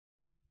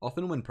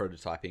Often when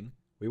prototyping,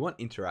 we want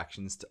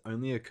interactions to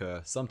only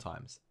occur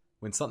sometimes,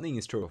 when something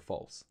is true or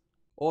false,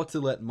 or to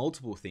let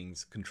multiple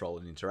things control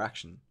an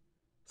interaction,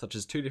 such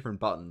as two different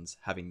buttons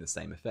having the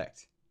same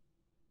effect.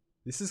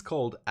 This is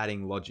called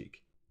adding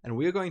logic, and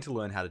we are going to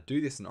learn how to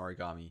do this in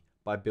Origami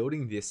by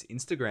building this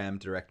Instagram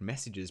direct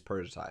messages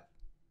prototype.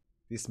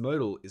 This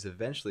modal is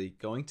eventually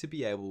going to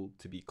be able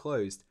to be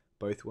closed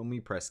both when we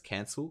press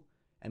cancel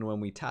and when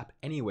we tap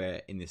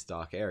anywhere in this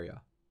dark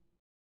area.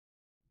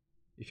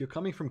 If you're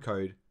coming from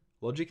code,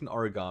 logic in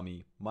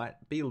Origami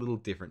might be a little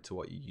different to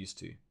what you're used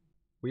to.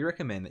 We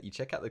recommend that you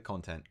check out the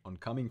content on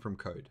Coming from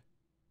Code.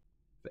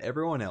 For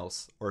everyone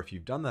else, or if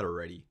you've done that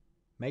already,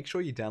 make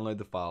sure you download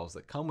the files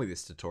that come with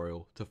this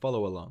tutorial to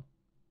follow along.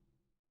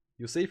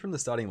 You'll see from the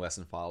starting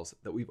lesson files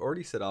that we've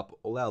already set up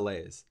all our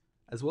layers,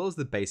 as well as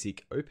the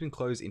basic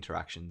open-close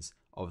interactions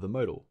of the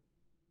modal.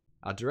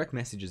 Our direct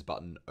messages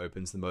button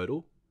opens the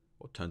modal,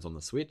 or turns on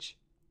the switch,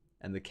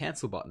 and the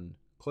cancel button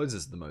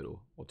closes the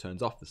modal, or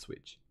turns off the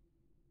switch.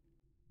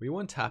 We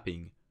want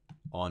tapping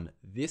on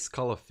this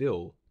color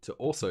fill to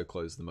also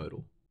close the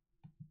modal.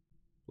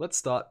 Let's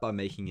start by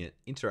making it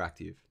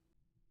interactive.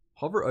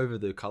 Hover over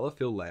the color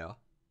fill layer,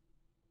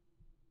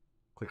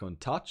 click on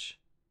touch,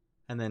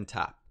 and then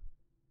tap.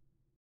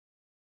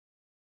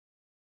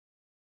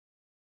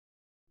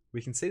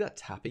 We can see that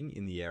tapping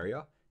in the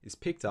area is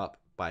picked up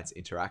by its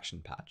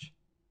interaction patch.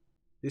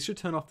 This should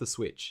turn off the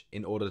switch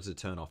in order to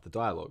turn off the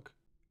dialog,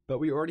 but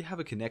we already have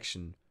a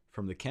connection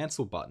from the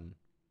cancel button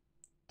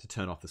to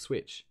turn off the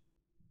switch,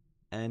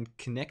 and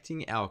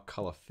connecting our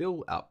color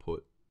fill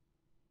output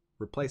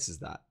replaces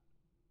that.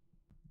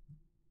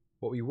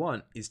 What we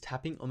want is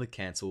tapping on the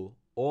cancel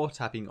or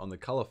tapping on the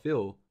color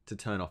fill to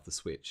turn off the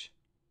switch.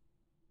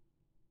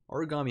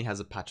 Origami has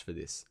a patch for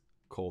this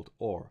called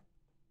OR.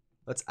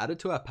 Let's add it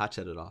to our patch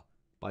editor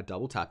by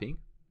double tapping,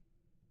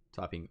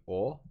 typing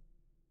OR,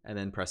 and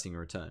then pressing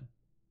return.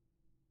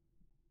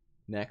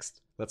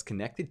 Next, let's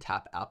connect the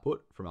tap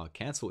output from our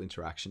cancel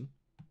interaction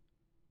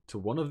to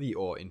one of the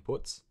OR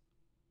inputs,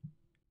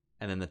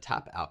 and then the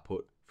tap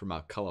output from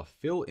our color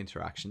fill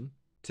interaction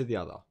to the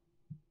other.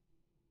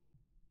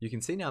 You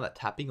can see now that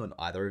tapping on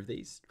either of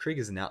these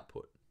triggers an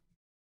output.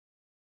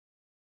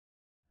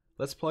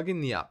 Let's plug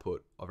in the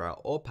output of our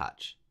OR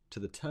patch to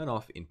the turn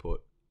off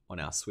input on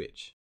our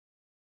switch.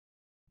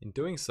 In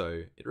doing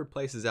so, it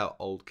replaces our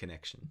old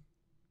connection.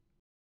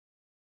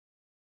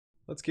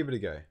 Let's give it a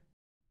go.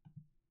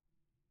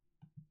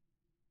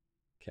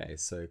 Okay,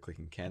 so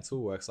clicking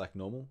cancel works like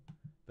normal,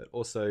 but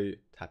also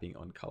tapping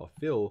on color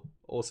fill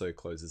also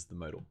closes the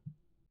modal.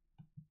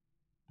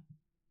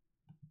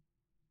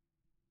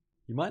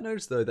 You might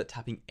notice though that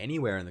tapping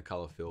anywhere in the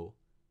color fill,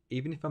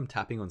 even if I'm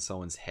tapping on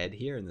someone's head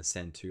here in the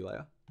Send To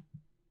layer,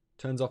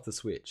 turns off the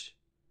switch.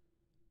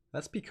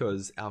 That's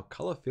because our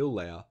color fill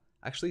layer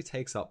actually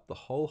takes up the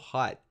whole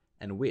height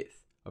and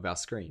width of our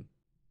screen.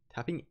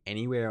 Tapping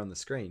anywhere on the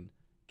screen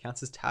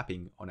counts as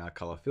tapping on our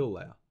color fill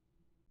layer.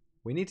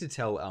 We need to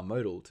tell our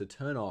modal to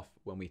turn off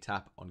when we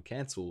tap on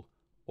cancel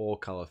or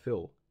color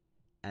fill,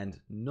 and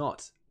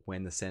not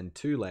when the Send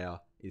To layer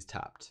is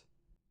tapped.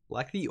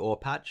 Like the OR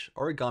patch,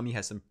 Origami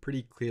has some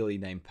pretty clearly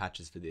named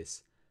patches for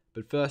this,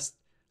 but first,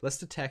 let's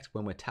detect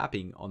when we're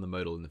tapping on the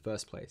modal in the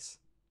first place.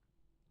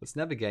 Let's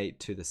navigate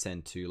to the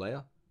Send To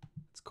layer.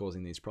 It's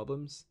causing these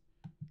problems.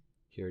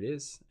 Here it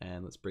is,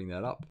 and let's bring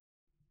that up.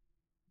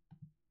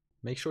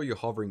 Make sure you're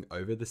hovering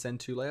over the Send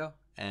To layer,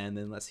 and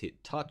then let's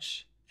hit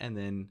touch, and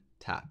then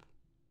tap.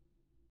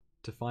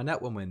 To find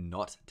out when we're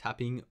not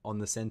tapping on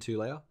the Send To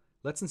layer,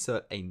 let's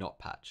insert a not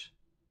patch.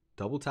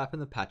 Double tap in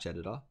the patch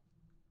editor,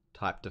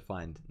 type to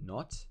find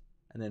not,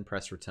 and then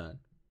press return.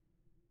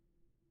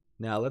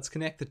 Now let's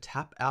connect the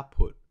tap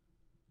output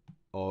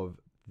of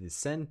the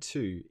Send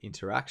To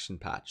interaction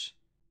patch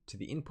to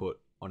the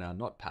input on our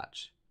not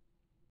patch.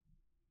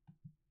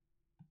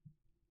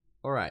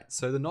 Alright,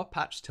 so the not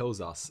patch tells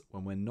us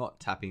when we're not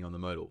tapping on the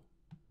modal.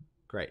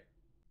 Great.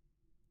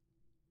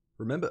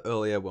 Remember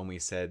earlier when we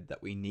said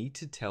that we need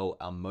to tell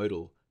our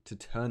modal to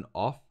turn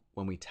off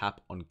when we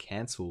tap on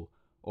cancel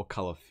or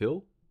color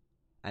fill,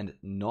 and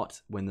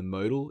not when the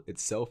modal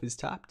itself is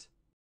tapped?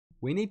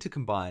 We need to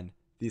combine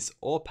this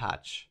OR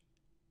patch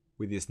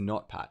with this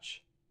not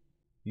patch,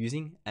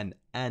 using an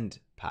AND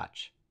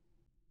patch.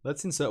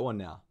 Let's insert one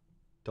now.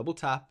 Double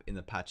tap in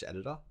the patch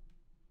editor,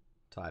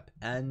 type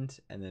AND,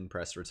 and then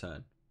press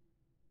return.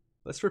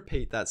 Let's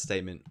repeat that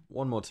statement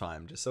one more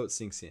time just so it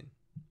sinks in.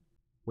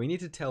 We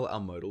need to tell our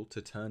modal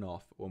to turn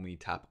off when we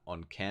tap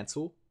on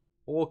cancel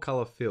or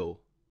color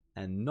fill,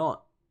 and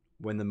not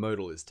when the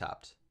modal is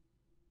tapped.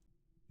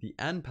 The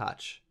AND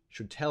patch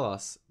should tell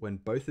us when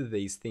both of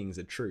these things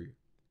are true,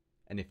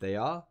 and if they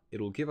are,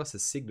 it'll give us a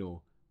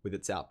signal with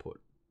its output.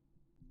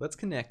 Let's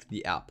connect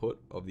the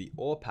output of the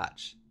OR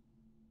patch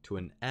to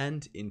an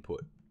AND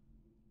input,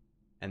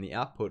 and the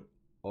output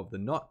of the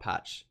NOT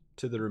patch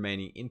to the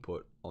remaining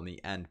input on the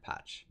AND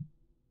patch.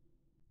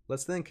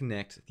 Let's then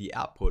connect the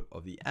output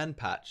of the AND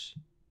patch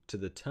to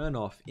the turn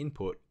off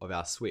input of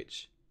our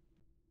switch,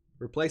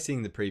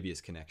 replacing the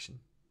previous connection.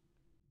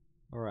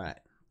 Alright,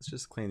 let's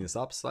just clean this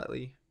up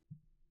slightly.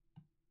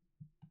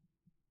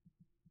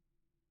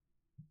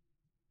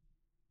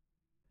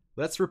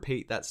 Let's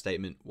repeat that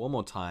statement one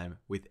more time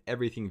with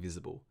everything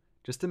visible,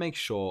 just to make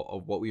sure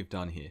of what we've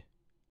done here.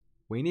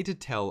 We need to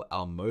tell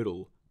our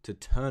modal to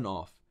turn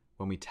off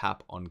when we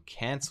tap on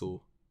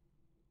cancel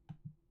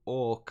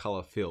or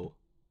color fill,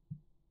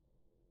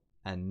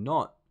 and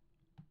not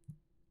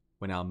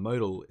when our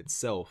modal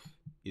itself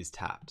is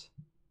tapped.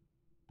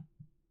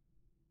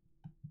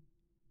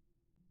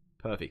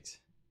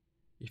 Perfect.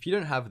 If you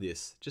don't have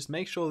this, just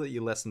make sure that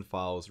your lesson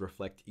files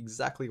reflect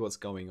exactly what's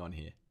going on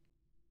here.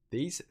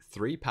 These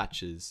 3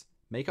 patches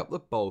make up the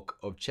bulk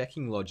of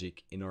checking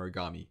logic in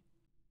origami.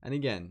 And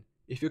again,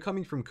 if you're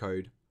coming from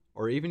code,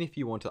 or even if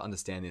you want to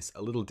understand this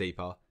a little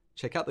deeper,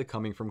 check out the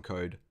Coming from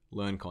Code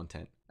Learn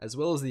content, as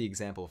well as the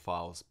example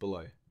files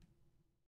below.